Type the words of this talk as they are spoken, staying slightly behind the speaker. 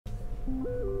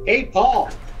Hey, Paul.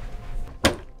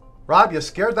 Rob, you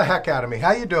scared the heck out of me.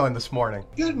 How you doing this morning?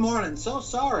 Good morning. So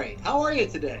sorry. How are you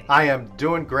today? I am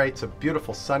doing great. It's a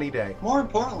beautiful sunny day. More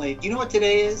importantly, do you know what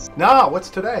today is? No, what's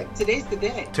today? Today's the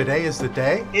day. Today is the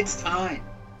day? It's time.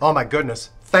 Oh my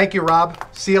goodness. Thank you, Rob.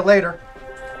 See you later.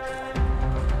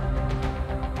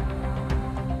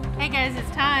 Hey guys,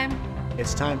 it's time.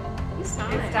 It's time. It's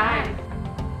time. It's time.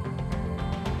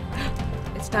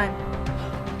 It's time.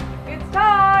 It's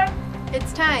time!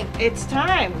 It's time. It's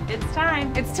time! It's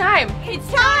time. It's time!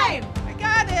 It's time. I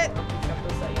got it!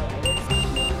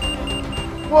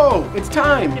 Whoa, it's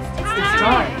time. It's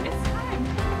time. It's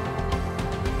time.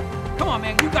 Come on,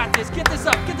 man, you got this. Get this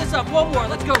up, One more.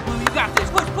 Let's go, Blue. You got this.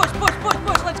 Push, push, push, push,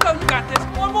 push. Let's go. You got this.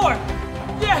 One more.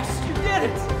 Yes, you did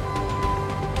it.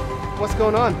 What's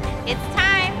going on? It's time.